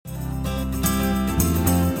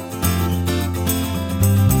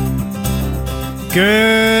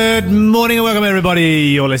Good morning and welcome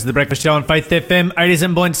everybody. You're listening to The Breakfast Show on Faith FM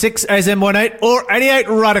 87.6, ASM 1.8 or 88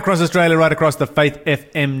 right across Australia, right across the Faith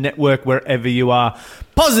FM network, wherever you are.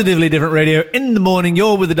 Positively Different Radio in the morning.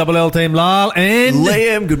 You're with the Double L team, Lyle and...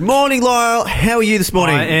 Liam. Good morning, Lyle. How are you this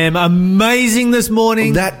morning? I am amazing this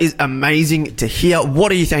morning. That is amazing to hear.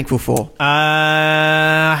 What are you thankful for?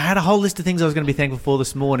 I had a whole list of things I was going to be thankful for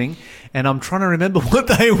this morning, and I'm trying to remember what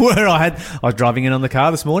they were. I was driving in on the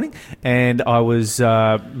car this morning, and I was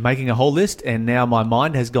making a whole list, and now my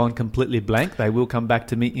mind has gone completely blank. They will come back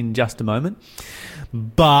to me in just a moment.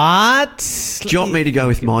 But... Do you want me to go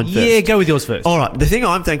with mine first? Yeah, go with yours first. All right. The thing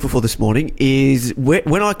I'm thankful for this morning is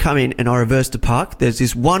when I come in and I reverse to park, there's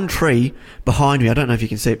this one tree behind me. I don't know if you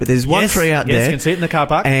can see it, but there's one tree out there. Yes, you can see it in the car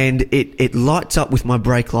park. And it lights up with my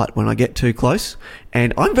brake light when I get too close.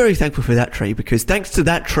 And I'm very thankful for that tree because thanks to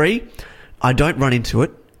that tree, I don't run into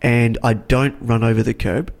it and I don't run over the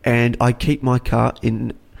curb and I keep my car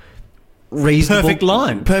in reasonable...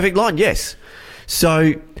 Perfect line, yes.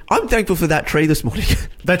 So... I'm thankful for that tree this morning.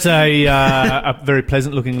 That's a very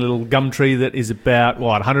pleasant-looking little gum tree that is about,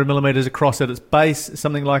 100 millimetres across at its base,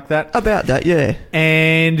 something like that. About that, yeah.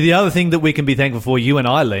 And the other thing that we can be thankful for, you and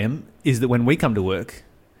I, Liam, is that when we come to work,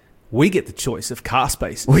 we get the choice of car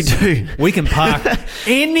spaces. We do. We can park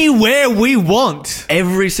anywhere we want.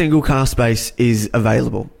 Every single car space is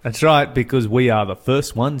available. That's right, because we are the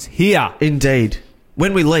first ones here. Indeed.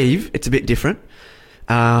 When we leave, it's a bit different.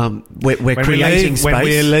 We're creating space. When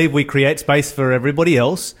we leave, we create space for everybody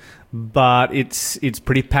else, but it's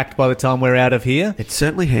pretty packed by the time we're out of here. It's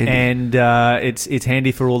certainly handy. And it's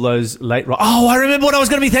handy for all those late... I remember what I was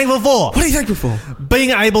going to be thankful for. What are you thankful for? Being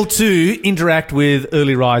able to interact with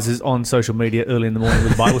early risers on social media early in the morning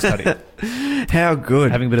with Bible study. How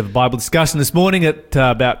good. Having a bit of a Bible discussion this morning at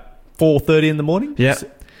about 4:30 in the morning. Yeah.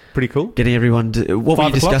 Pretty cool. Getting everyone to... What were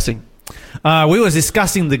you discussing? We were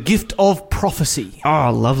discussing the gift of prophecy.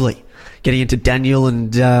 Oh, lovely. Getting into Daniel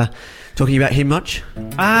and talking about him much?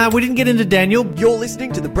 We didn't get into Daniel. You're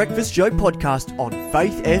listening to the Breakfast Show podcast on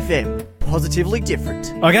Faith FM. Positively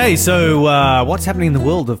different. Okay, so what's happening in the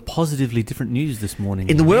world of positively different news this morning?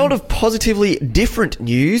 In the world of positively different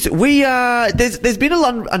news, there's been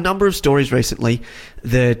a number of stories recently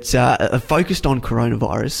that are focused on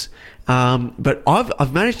coronavirus, but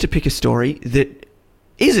I've managed to pick a story that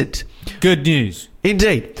isn't. Good news.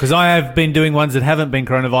 Indeed. Because I have been doing ones that haven't been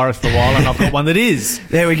coronavirus for a while, and I've got one that is.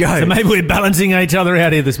 There we go. So maybe we're balancing each other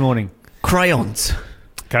out here this morning. Crayons.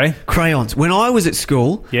 Okay. Crayons. When I was at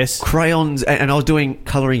school, yes, crayons, and I was doing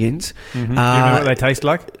colouring ins. Mm-hmm. Do you remember what they taste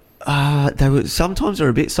like? Sometimes they're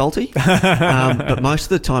a bit salty, but most of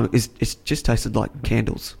the time it's just tasted like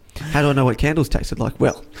candles. How do I know what candles tasted like?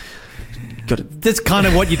 Well... That's kind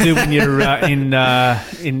of what you do when you're in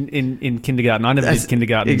kindergarten. I never did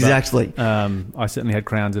kindergarten. Exactly. But, I certainly had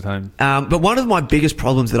crayons at home. But one of my biggest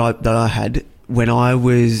problems that I had when I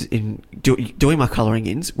was doing my colouring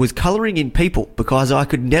ins was colouring in people because I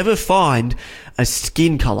could never find a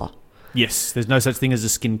skin colour. Yes, there's no such thing as a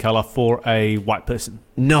skin colour for a white person.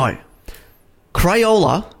 No.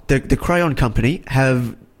 Crayola, the crayon company,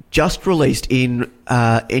 have just released in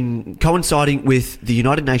coinciding with the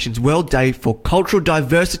United Nations World Day for Cultural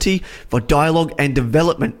Diversity for Dialogue and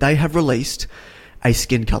Development, they have released a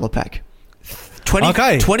skin colour pack.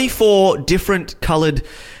 24 different coloured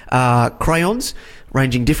crayons,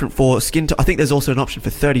 ranging different for skin I think there's also an option for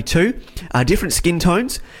 32 different skin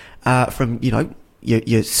tones, from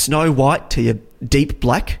your snow white to your deep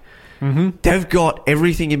black. Mm-hmm. They've got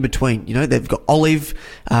everything in between. They've got olive,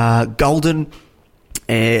 golden,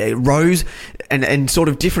 rose, and sort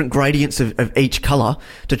of different gradients of each colour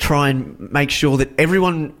to try and make sure that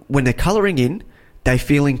everyone, when they're colouring in, they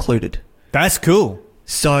feel included. That's cool.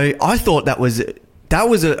 So I thought that was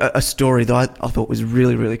a story that I thought was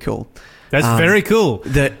really, really cool. That's very cool.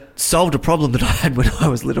 That solved a problem that I had when I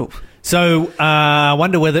was little. So I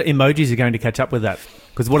wonder whether emojis are going to catch up with that.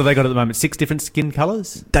 Because what have they got at the moment? 6 different skin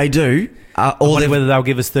colours? They do. I wonder whether they'll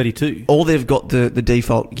give us 32. Or they've got the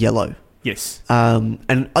default yellow. Yes.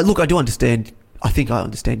 And look, I do understand. I think I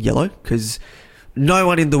understand yellow because no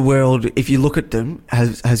one in the world, if you look at them,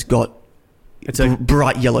 has got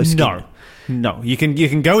bright yellow skin. No. You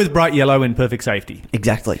can go with bright yellow in perfect safety.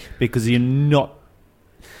 Exactly. Because you're not...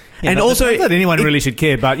 and also... Not that anyone really should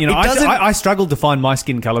care, but, I struggled to find my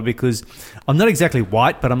skin colour because I'm not exactly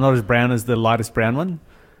white, but I'm not as brown as the lightest brown one.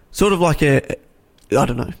 Sort of like I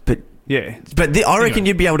don't know, but... Yeah. But I reckon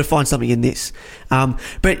you'd be able to find something in this.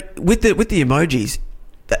 But with the emojis,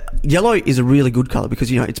 yellow is a really good colour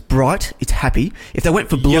because, it's bright, it's happy. If they went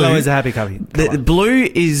for blue... Yellow is a happy colour. The blue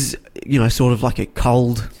is sort of like a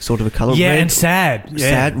cold sort of a colour. Yeah, Red, and sad. Yeah.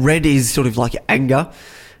 sad. Red is sort of like anger,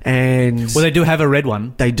 and Well, they do have a red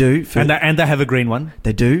one, they do. and they have a green one.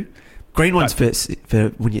 They do. Green one's for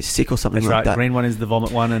when you're sick or something That's like right. that. Green one is the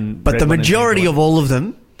vomit one, and But red the one is majority the of all of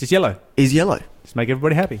them just yellow. is yellow. Just make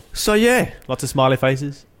everybody happy. So yeah, Lots of smiley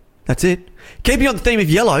faces. that's it. Keeping on the theme of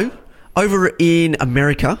yellow, over in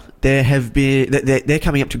America, they're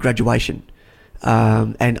coming up to graduation,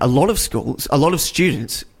 and a lot of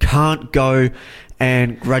students can't go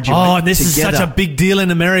and graduate. Oh, and this is together. such a big deal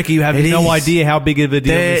in America. You have It no is. idea how big of a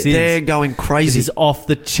deal this is. They're going This crazy. is off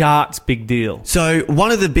the charts big deal. So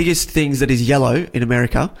one of the biggest things that is yellow in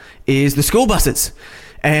America is the school buses,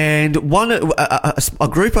 and a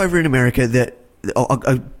group over in America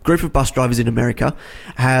a group of bus drivers in America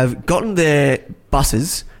have gotten their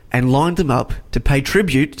buses and lined them up to pay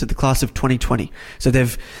tribute to the class of 2020. So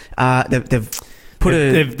they've put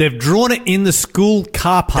They've drawn it in the school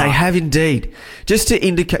car park. They have indeed, just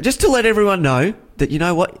to let everyone know that, you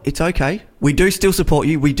know what, it's okay. We do still support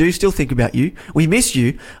you. We do still think about you. We miss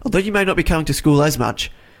you, although you may not be coming to school as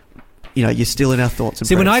much. You're still in our thoughts and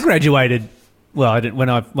See, when I prayers. graduated, well, I didn't, when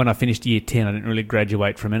I finished year 10, I didn't really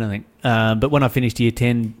graduate from anything. But when I finished year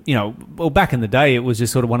 10, back in the day, it was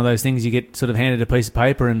just sort of one of those things you get sort of handed a piece of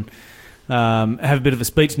paper and have a bit of a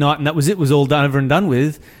speech night, and that was it. Was all done over and done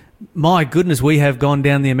with. My goodness, we have gone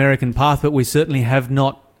down the American path, but we certainly have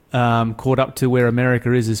not caught up to where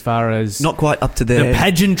America is as far as Not quite up to the there.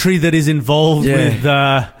 pageantry that is involved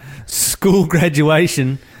Yeah. with school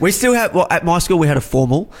graduation. We still have, at my school, we had a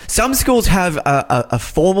formal. Some schools have a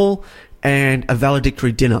formal and a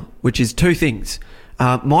valedictory dinner, which is two things.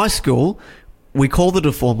 My school, we called it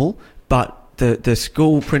a formal, but the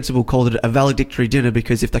school principal called it a valedictory dinner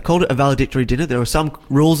because if they called it a valedictory dinner, there were some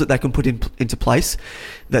rules that they can put into place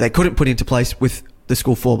that they couldn't put into place with the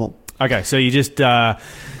school formal. Okay, so you just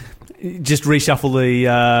reshuffle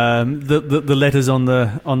the letters on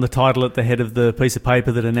the title at the head of the piece of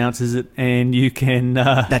paper that announces it, and you can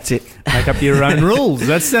That's it. make up your own rules.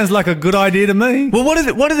 That sounds like a good idea to me. Well,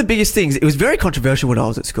 one of the biggest things, it was very controversial when I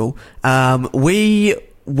was at school. We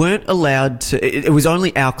weren't allowed to. It was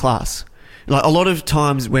only our class. Like a lot of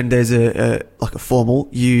times when there's a formal,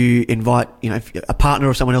 you invite a partner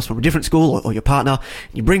or someone else from a different school or your partner.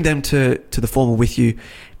 You bring them to the formal with you,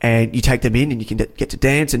 and you take them in, and you can get to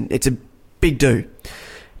dance, and it's a big do.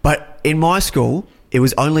 But in my school, it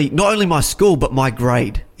was not only my school but my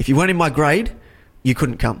grade. If you weren't in my grade, you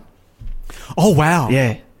couldn't come. Oh wow!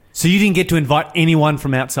 Yeah. So you didn't get to invite anyone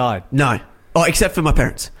from outside. No. Oh, except for my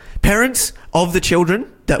parents. Parents of the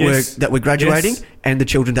children that Yes. were graduating Yes. and the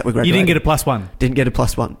children that were graduating. You didn't get a +1. Didn't get a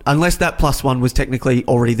 +1. Unless that +1 was technically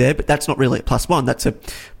already there, but that's not really a +1. That's a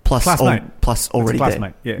plus Classmate. plus already It's a there.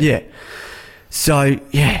 classmate, yeah. Yeah. So,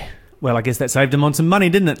 yeah. Well, I guess that saved them on some money,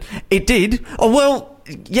 didn't it? It did. Oh, well,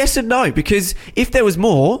 yes and no, because if there was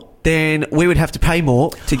more, then we would have to pay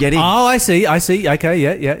more to get in. Oh, I see. Okay,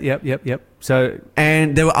 yep. So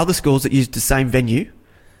And there were other schools that used the same venue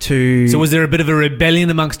to... was there a bit of a rebellion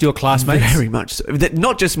amongst your classmates? Very much so.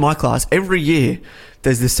 Not just my class. Every year,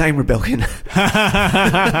 there's the same rebellion.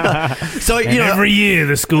 So, And every year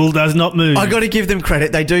the school does not move. I got to give them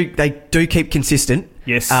credit. They do keep consistent.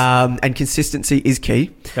 Yes. And consistency is key.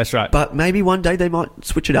 That's right. But maybe one day they might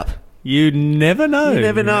switch it up. You never know. You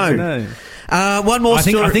never know. One more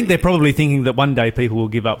story. I think they're probably thinking that one day people will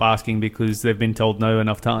give up asking because they've been told no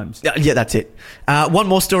enough times. Yeah, that's it. One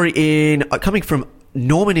more story coming from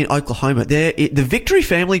Norman in Oklahoma. The Victory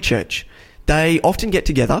Family Church. They often get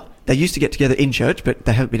together. They used to get together in church, but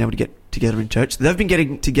they haven't been able to get together in church. They've been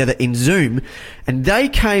getting together in Zoom, and they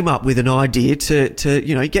came up with an idea to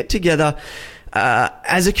get together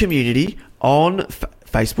as a community on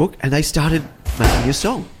Facebook, and they started making a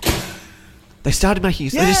song. They started making.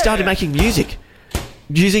 They just started making music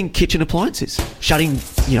using kitchen appliances, shutting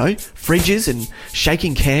fridges and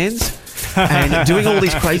shaking cans and doing all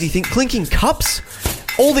these crazy things, clinking cups,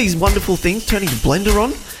 all these wonderful things, turning the blender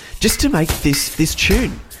on, just to make this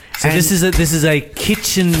tune. So And this is a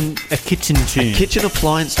kitchen tune. kitchen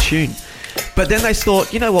appliance tune. But then they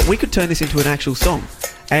thought, you know what, we could turn this into an actual song.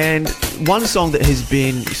 And one song that has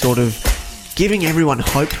been sort of giving everyone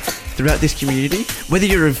hope throughout this community, whether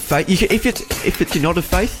you're of faith, if you're not of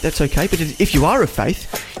faith, that's okay. But if you are of faith,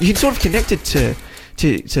 you can sort of connect it to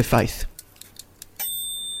faith.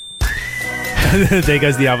 There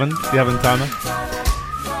goes the oven timer.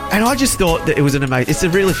 And I just thought that it was it's a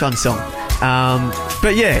really fun song.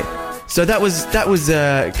 But yeah, so that was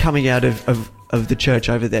coming out of the church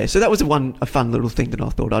over there. So that was a fun little thing that I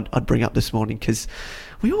thought I'd bring up this morning, because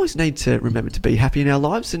we always need to remember to be happy in our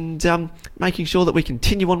lives, and making sure that we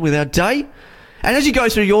continue on with our day And as you go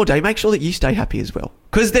through your day, make sure that you stay happy as well.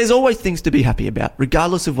 Because there's always things to be happy about.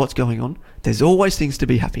 Regardless of what's going on, there's always things to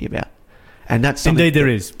be happy about. And that's something. Indeed there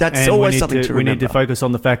is. That's and always something to remember. We need to focus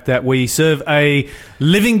on the fact that we serve a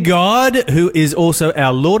living God who is also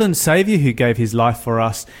our Lord and Saviour, who gave his life for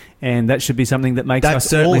us. And that should be something that makes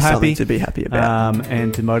us all happy. Something to be happy about.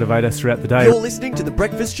 And to motivate us throughout the day. You're listening to The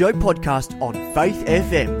Breakfast Show podcast on Faith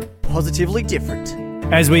FM. Positively different.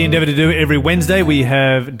 As we endeavour to do every Wednesday, we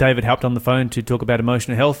have David Haupt on the phone to talk about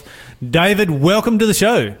emotional health. David, welcome to the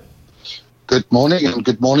show. Good morning, and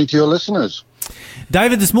good morning to your listeners.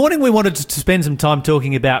 David, this morning we wanted to spend some time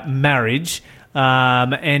talking about marriage,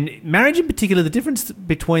 and marriage in particular, the difference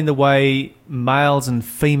between the way males and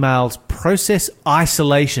females process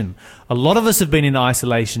isolation. A lot of us have been in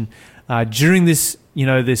isolation during this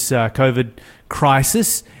COVID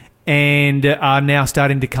crisis, and are now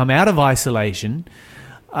starting to come out of isolation.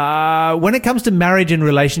 When it comes to marriage and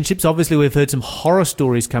relationships, obviously we've heard some horror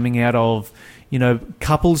stories coming out of,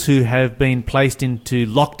 couples who have been placed into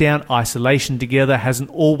lockdown, isolation together, hasn't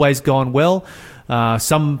always gone well.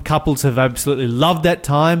 Some couples have absolutely loved that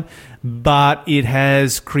time, but it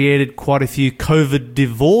has created quite a few COVID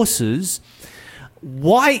divorces.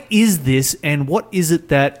 Why is this, and what is it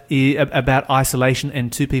that about isolation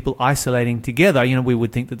and two people isolating together? We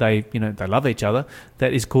would think that they love each other,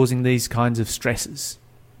 that is causing these kinds of stresses.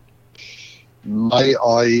 May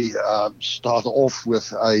I start off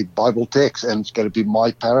with a Bible text, and it's going to be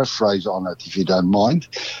my paraphrase on it, if you don't mind.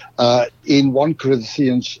 In 1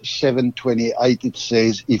 Corinthians 7:28, it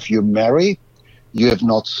says, "If you marry, you have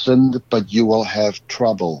not sinned, but you will have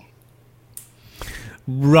trouble."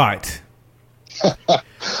 Right.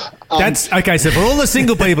 That's okay. So for all the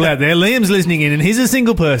single people out there, Liam's listening in, and he's a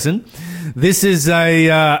single person. This is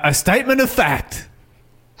a statement of fact.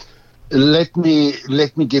 Let me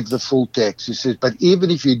give the full text. He says, "But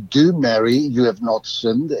even if you do marry, you have not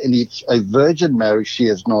sinned, and if a virgin marries, she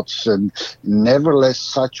has not sinned. Nevertheless,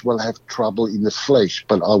 such will have trouble in the flesh,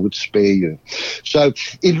 but I would spare you." So,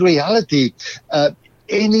 in reality,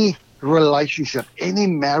 any relationship, any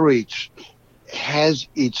marriage has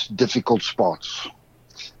its difficult spots,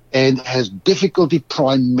 and has difficulty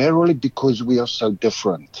primarily because we are so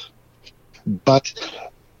different. But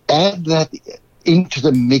add that into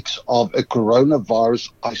the mix of a coronavirus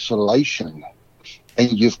isolation,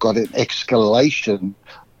 and you've got an escalation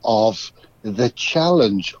of the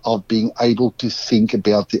challenge of being able to think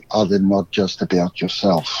about the other, not just about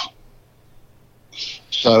yourself.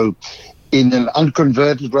 So in an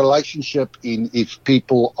unconverted relationship, if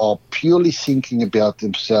people are purely thinking about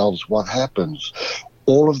themselves, what happens?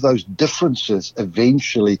 All of those differences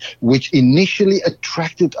eventually, which initially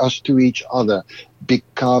attracted us to each other,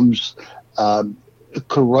 becomes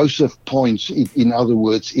corrosive points. In other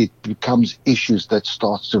words, it becomes issues that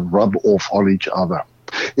starts to rub off on each other.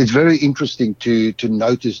 It's very interesting to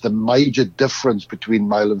notice the major difference between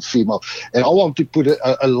male and female. And I want to put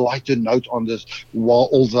a lighter note on this,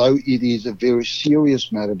 although it is a very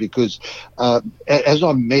serious matter, because as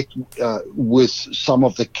I met with some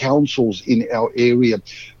of the councils in our area,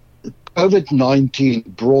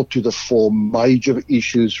 COVID-19 brought to the fore major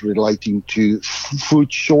issues relating to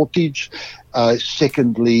food shortage,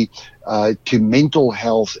 secondly, to mental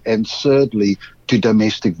health, and thirdly, to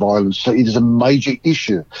domestic violence. So it is a major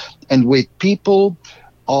issue. And where people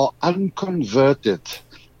are unconverted,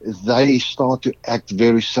 they start to act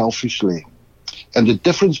very selfishly. And the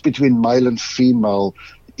difference between male and female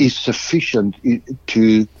is sufficient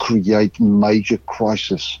to create major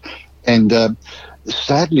crisis. And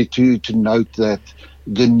sadly, to note that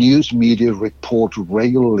the news media report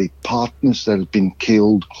regularly partners that have been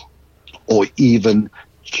killed, or even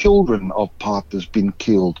children of partners been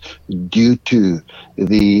killed due to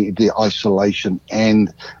the isolation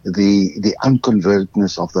and the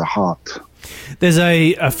unconvertedness of the heart. There's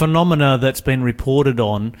a phenomena that's been reported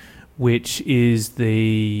on, which is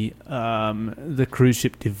the cruise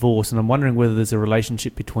ship divorce, and I'm wondering whether there's a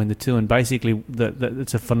relationship between the two. And basically,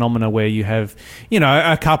 it's a phenomena where you have,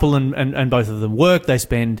 a couple and both of them work. They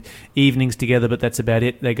spend evenings together, but that's about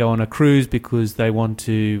it. They go on a cruise because they want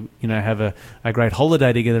to, have a great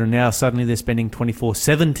holiday together, and now suddenly they're spending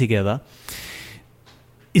 24/7 together.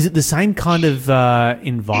 Is it the same kind of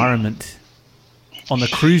environment on the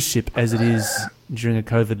cruise ship as it is during a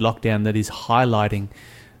COVID lockdown that is highlighting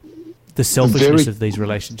the selfishness of these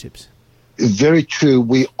relationships? Very true.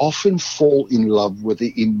 We often fall in love with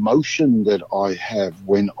the emotion that I have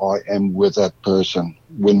when I am with that person.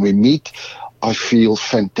 When we meet, I feel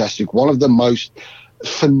fantastic. One of the most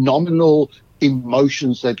phenomenal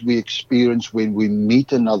emotions that we experience when we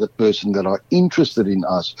meet another person that are interested in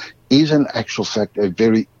us is in actual fact a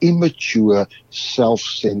very immature,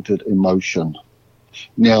 self-centered emotion.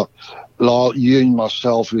 Now, Lyle, you and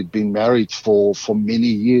myself, who'd been married for many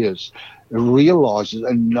years, realizes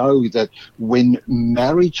and know that when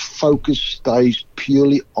marriage focus stays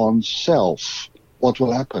purely on self, what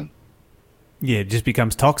will happen? Yeah, it just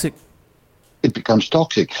becomes toxic. It becomes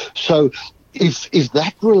toxic. So if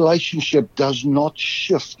that relationship does not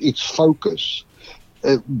shift its focus,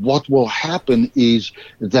 what will happen is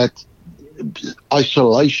that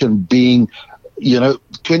isolation, being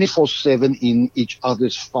 24/7 in each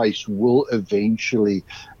other's face, will eventually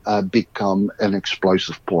become an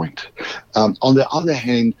explosive point. On the other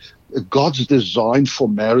hand, God's design for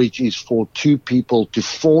marriage is for two people to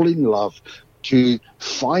fall in love, to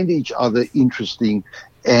find each other interesting,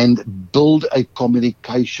 and build a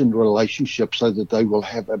communication relationship so that they will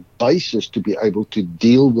have a basis to be able to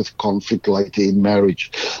deal with conflict later in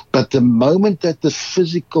marriage. But the moment that the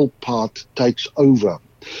physical part takes over,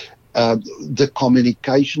 the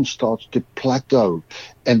communication starts to plateau,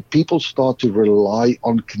 and people start to rely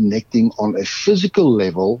on connecting on a physical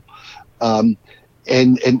level,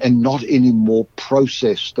 and not anymore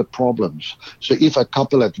process the problems. So if a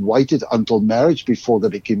couple had waited until marriage before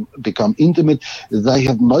they become intimate, they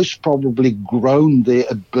have most probably grown their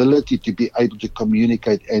ability to be able to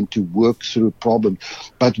communicate and to work through problems.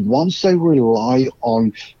 But once they rely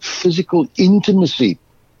on physical intimacy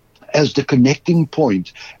as the connecting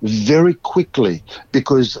point, very quickly,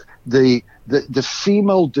 because the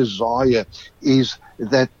female desire is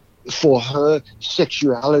that for her,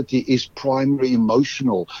 sexuality is primary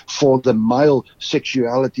emotional. For the male,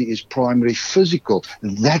 sexuality is primary physical.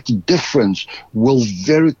 That difference will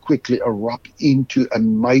very quickly erupt into a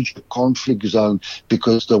major conflict zone,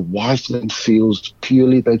 because the wife then feels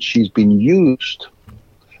purely that she's been used,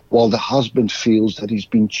 while the husband feels that he's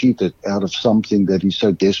been cheated out of something that he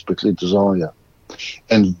so desperately desires.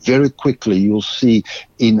 And very quickly you'll see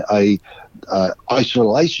in a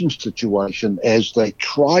isolation situation, as they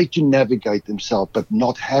try to navigate themselves but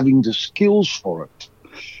not having the skills for it,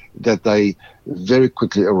 that they very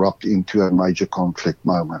quickly erupt into a major conflict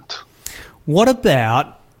moment. What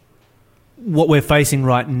about what we're facing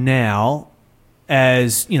right now,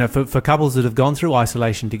 as for couples that have gone through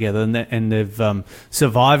isolation together and they've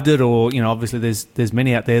survived it, or obviously there's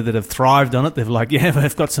many out there that have thrived on it. They've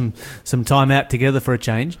we've got some time out together for a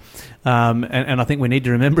change, and I think we need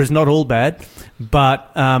to remember it's not all bad.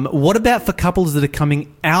 But what about for couples that are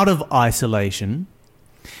coming out of isolation?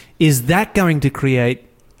 Is that going to create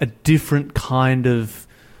a different kind of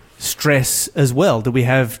stress as well? Do we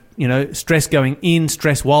have stress going in,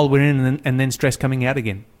 stress while we're in, and then stress coming out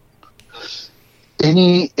again?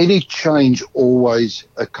 Any change always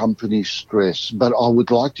accompanies stress, but I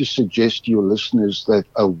would like to suggest to your listeners that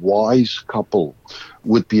a wise couple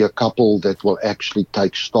would be a couple that will actually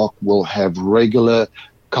take stock, will have regular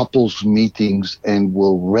couples meetings, and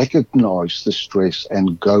will recognize the stress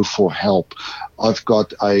and go for help. I've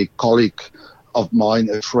got a colleague of mine,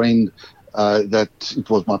 a friend, that it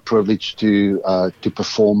was my privilege to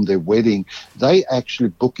perform their wedding. They actually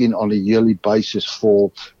book in on a yearly basis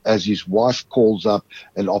for, as his wife calls up,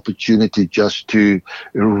 an opportunity just to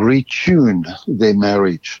retune their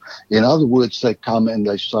marriage. In other words, they come and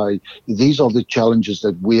they say, these are the challenges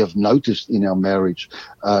that we have noticed in our marriage.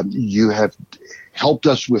 You have helped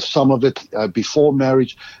us with some of it before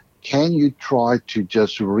marriage. Can you try to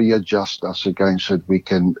just readjust us again so that we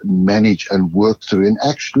can manage and work through and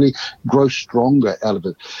actually grow stronger out of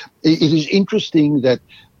it? It is interesting that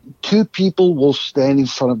two people will stand in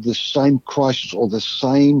front of the same crisis or the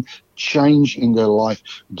same change in their life.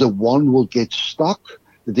 The one will get stuck,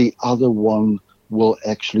 the other one will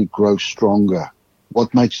actually grow stronger.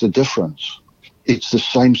 What makes the difference? It's the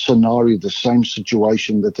same scenario, the same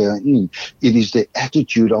situation that they are in. It is the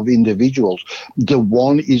attitude of individuals. The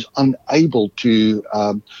one is unable to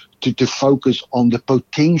focus on the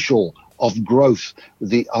potential of growth.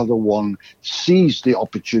 The other one sees the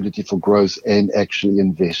opportunity for growth and actually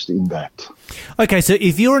invest in that. Okay, so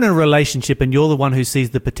if you're in a relationship and you're the one who sees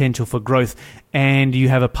the potential for growth, and you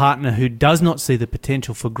have a partner who does not see the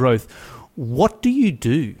potential for growth, what do you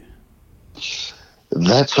do?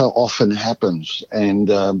 That's how often happens, and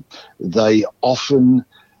they often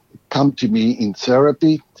come to me in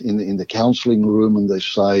therapy, in the counseling room, and they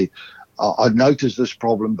say, I've noticed this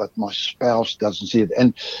problem, but my spouse doesn't see it.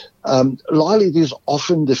 And Lyle, it is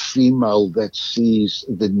often the female that sees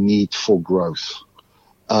the need for growth,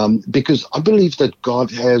 because I believe that God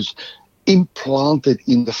has implanted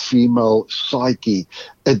in the female psyche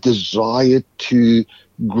a desire to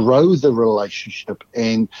grow the relationship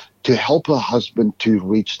and to help her husband to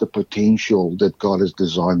reach the potential that God has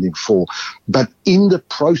designed him for. But in the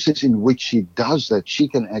process in which she does that, she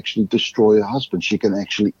can actually destroy her husband. She can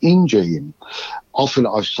actually injure him. Often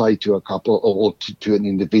I say to a couple or to an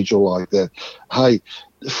individual like that, hey,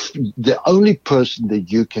 the only person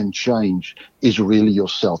that you can change is really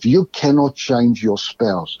yourself. You cannot change your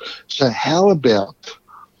spouse. So how about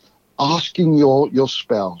asking your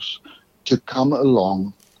spouse to come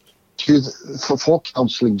along for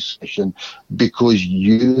counseling session, because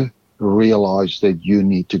you realize that you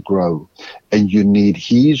need to grow and you need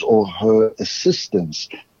his or her assistance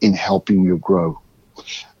in helping you grow.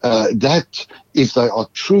 That if they are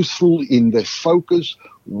truthful in their focus,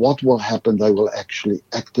 what will happen? They will actually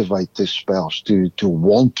activate their spouse to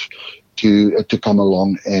want to come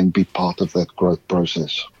along and be part of that growth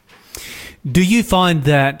process. Do you find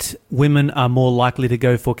that women are more likely to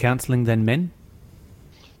go for counselling than men?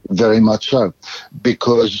 Very much so,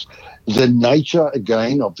 because the nature,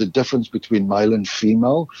 again, of the difference between male and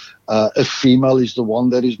female, a female is the one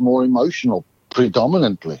that is more emotional,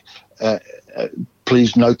 predominantly.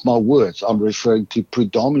 Please note my words. I'm referring to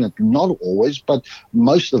predominant, not always, but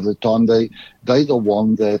most of the time they're the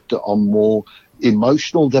one that are more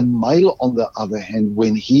emotional. The male, on the other hand,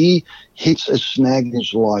 when he hits a snag in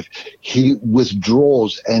his life, he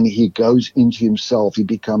withdraws and he goes into himself. He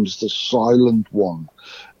becomes the silent one.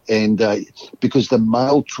 And because the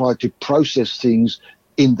male try to process things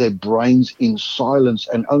in their brains in silence,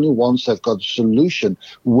 and only once they've got a solution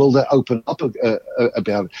will they open up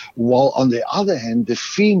about it. While on the other hand, the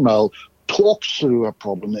female talks through a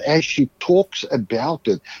problem. As she talks about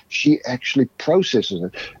it, she actually processes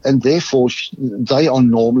it. And therefore, they are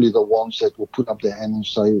normally the ones that will put up their hand and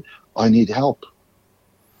say, I need help,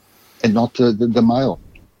 and not the male.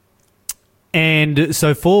 And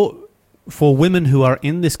so for women who are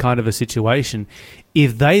in this kind of a situation,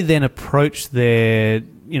 if they then approach their,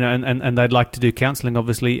 and they'd like to do counselling,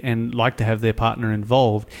 obviously, and like to have their partner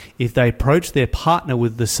involved, if they approach their partner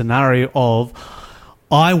with the scenario of,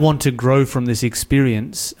 I want to grow from this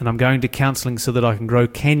experience and I'm going to counselling so that I can grow,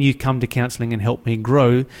 can you come to counselling and help me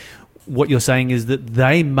grow? What you're saying is that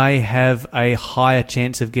they may have a higher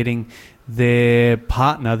chance of getting their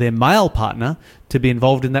partner, their male partner, to be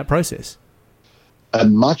involved in that process. A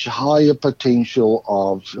much higher potential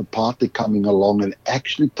of a partner coming along and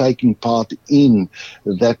actually taking part in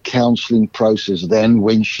that counseling process than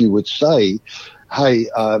when she would say, hey,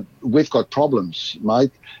 we've got problems,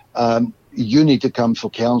 mate. You need to come for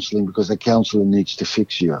counseling because the counselor needs to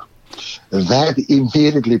fix you. That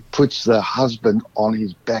immediately puts the husband on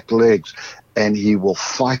his back legs, and he will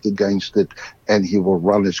fight against it, and he will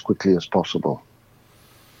run as quickly as possible.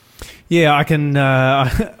 Yeah, I can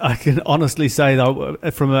honestly say, though,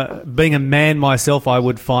 from being a man myself, I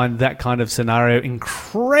would find that kind of scenario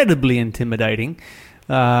incredibly intimidating.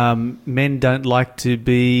 Men don't like to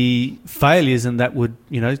be failures, and that would,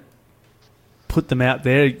 put them out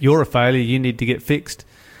there. You're a failure. You need to get fixed.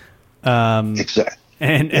 Exactly.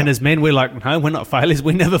 And as men, we're like, no, we're not failures.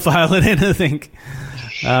 We never fail at anything.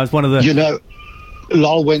 It's one of the...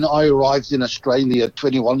 Lol, when I arrived in Australia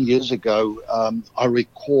 21 years ago, I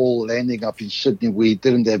recall landing up in Sydney. We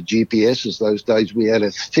didn't have GPSs those days. We had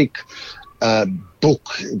a thick book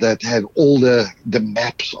that had all the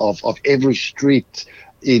maps of every street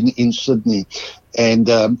in Sydney. And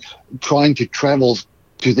trying to travel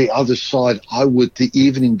to the other side, the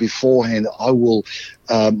evening beforehand, I will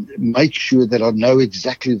make sure that I know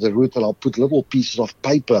exactly the route, and I'll put little pieces of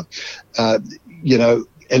paper,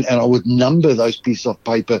 and I would number those pieces of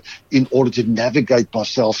paper in order to navigate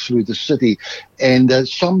myself through the city. And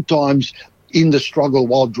sometimes in the struggle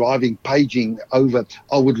while driving, paging over,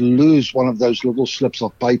 I would lose one of those little slips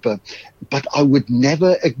of paper. But I would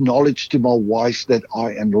never acknowledge to my wife that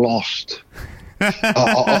I am lost.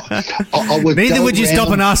 I would Neither would you stop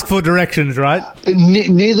and ask for directions, right?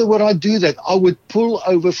 Neither would I do that. I would pull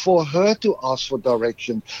over for her to ask for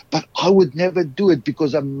direction, but I would never do it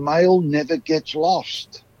because a male never gets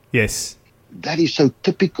lost. Yes. That is so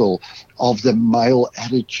typical of the male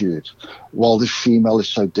attitude, while the female is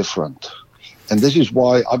so different. And this is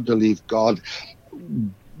why I believe God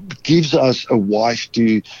gives us a wife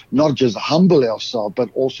to not just humble ourselves, but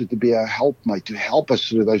also to be our helpmate, to help us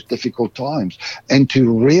through those difficult times, and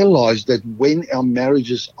to realize that when our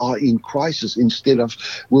marriages are in crisis, instead of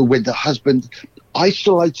when the husband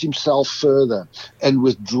isolates himself further and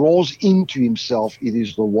withdraws into himself, it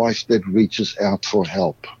is the wife that reaches out for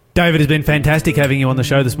help. David, has been fantastic having you on the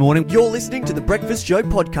show this morning. You're listening to The Breakfast Show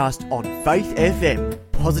podcast on Faith FM.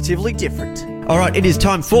 Positively different. All right, it is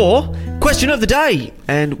time for Question of the Day.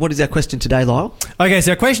 And what is our question today, Lyle? Okay,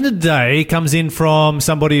 so our question of the day comes in from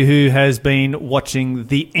somebody who has been watching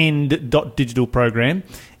the End.Digital program.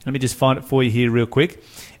 Let me just find it for you here real quick.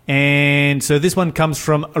 And so this one comes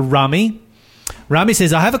from Rami. Rami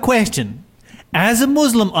says, I have a question. As a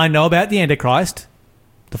Muslim, I know about the Antichrist,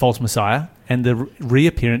 the false Messiah, and the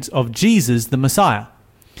reappearance of Jesus, the Messiah.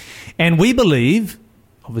 And we believe,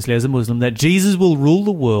 obviously as a Muslim, that Jesus will rule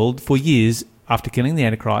the world for years after killing the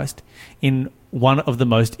Antichrist in one of the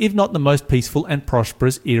most, if not the most peaceful and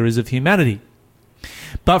prosperous eras of humanity.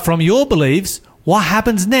 But from your beliefs, what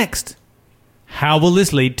happens next? How will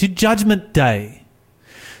this lead to Judgment Day?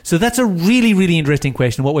 So that's a really, really interesting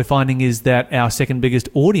question. What we're finding is that our second biggest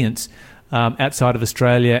audience outside of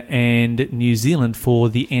Australia and New Zealand for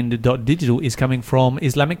the End.Digital is coming from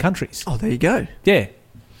Islamic countries. Oh, there you go. Yeah.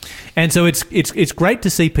 And so it's great to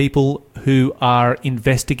see people who are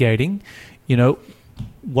investigating,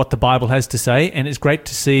 what the Bible has to say, and it's great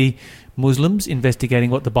to see Muslims investigating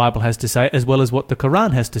what the Bible has to say as well as what the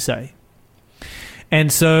Quran has to say.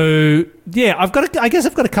 And so, yeah, I've got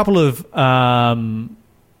a couple of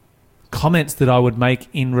comments that I would make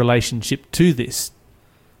in relationship to this.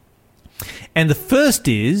 And the first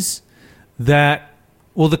is that,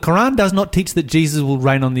 the Quran does not teach that Jesus will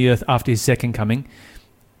reign on the earth after his second coming.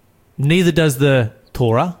 Neither does the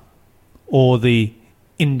Torah or the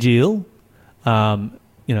Injil, the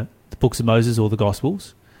books of Moses or the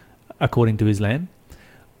Gospels, according to Islam.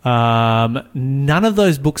 None of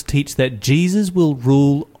those books teach that Jesus will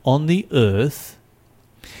rule on the earth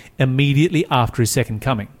immediately after his second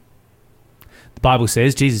coming. The Bible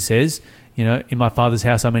says, Jesus says, in my Father's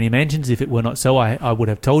house are many mansions. If it were not so, I would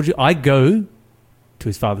have told you. I go to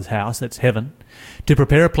his Father's house, that's heaven, to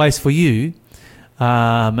prepare a place for you.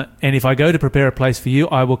 And if I go to prepare a place for you,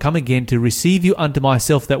 I will come again to receive you unto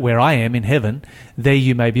myself, that where I am in heaven, there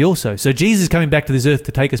you may be also. So Jesus is coming back to this earth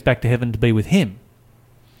to take us back to heaven to be with him.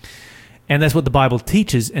 And that's what the Bible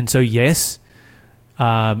teaches. And so, yes,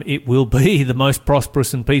 it will be the most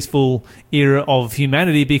prosperous and peaceful era of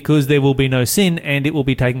humanity because there will be no sin and it will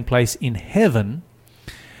be taking place in heaven.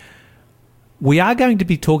 We are going to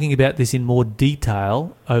be talking about this in more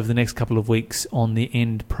detail over the next couple of weeks on the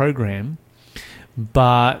End program.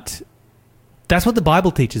 But that's what the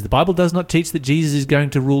Bible teaches. The Bible does not teach that Jesus is going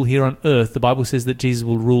to rule here on earth. The Bible says that Jesus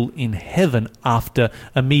will rule in heaven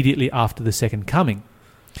immediately after the second coming.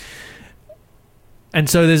 And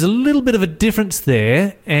so there's a little bit of a difference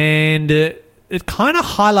there, and it kind of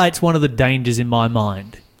highlights one of the dangers in my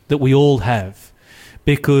mind that we all have.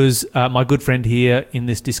 Because my good friend here in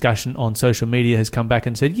this discussion on social media has come back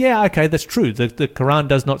and said, yeah, okay, that's true. The Quran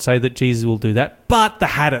does not say that Jesus will do that, but the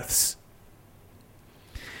hadiths.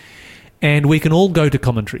 And we can all go to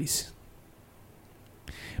commentaries.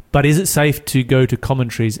 But is it safe to go to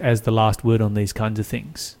commentaries as the last word on these kinds of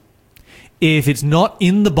things? If it's not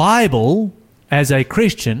in the Bible as a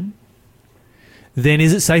Christian, then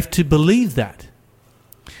is it safe to believe that?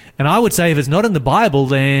 And I would say if it's not in the Bible,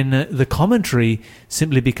 then the commentary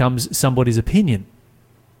simply becomes somebody's opinion.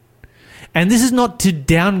 And this is not to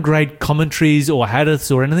downgrade commentaries or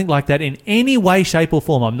hadiths or anything like that in any way, shape or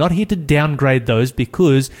form. I'm not here to downgrade those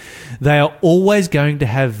because they are always going to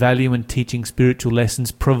have value in teaching spiritual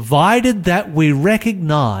lessons, provided that we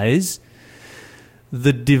recognize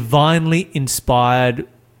the divinely inspired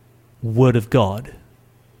Word of God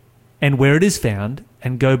and where it is found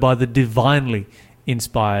and go by the divinely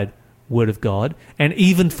inspired Word of God. And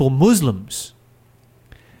even for Muslims,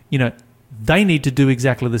 they need to do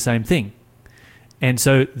exactly the same thing. And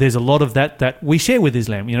so there's a lot of that we share with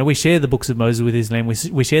Islam. We share the books of Moses with Islam.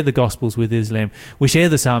 We share the Gospels with Islam. We share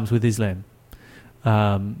the Psalms with Islam.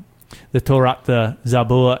 The Torah, the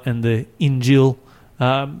Zabur, and the Injil,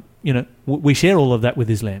 we share all of that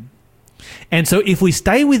with Islam. And so if we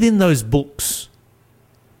stay within those books,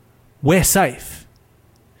 we're safe.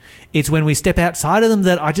 It's when we step outside of them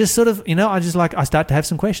that I just sort of, I start to have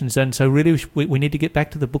some questions. And so really we need to get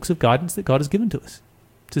back to the books of guidance that God has given to us.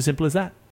 It's as simple as that.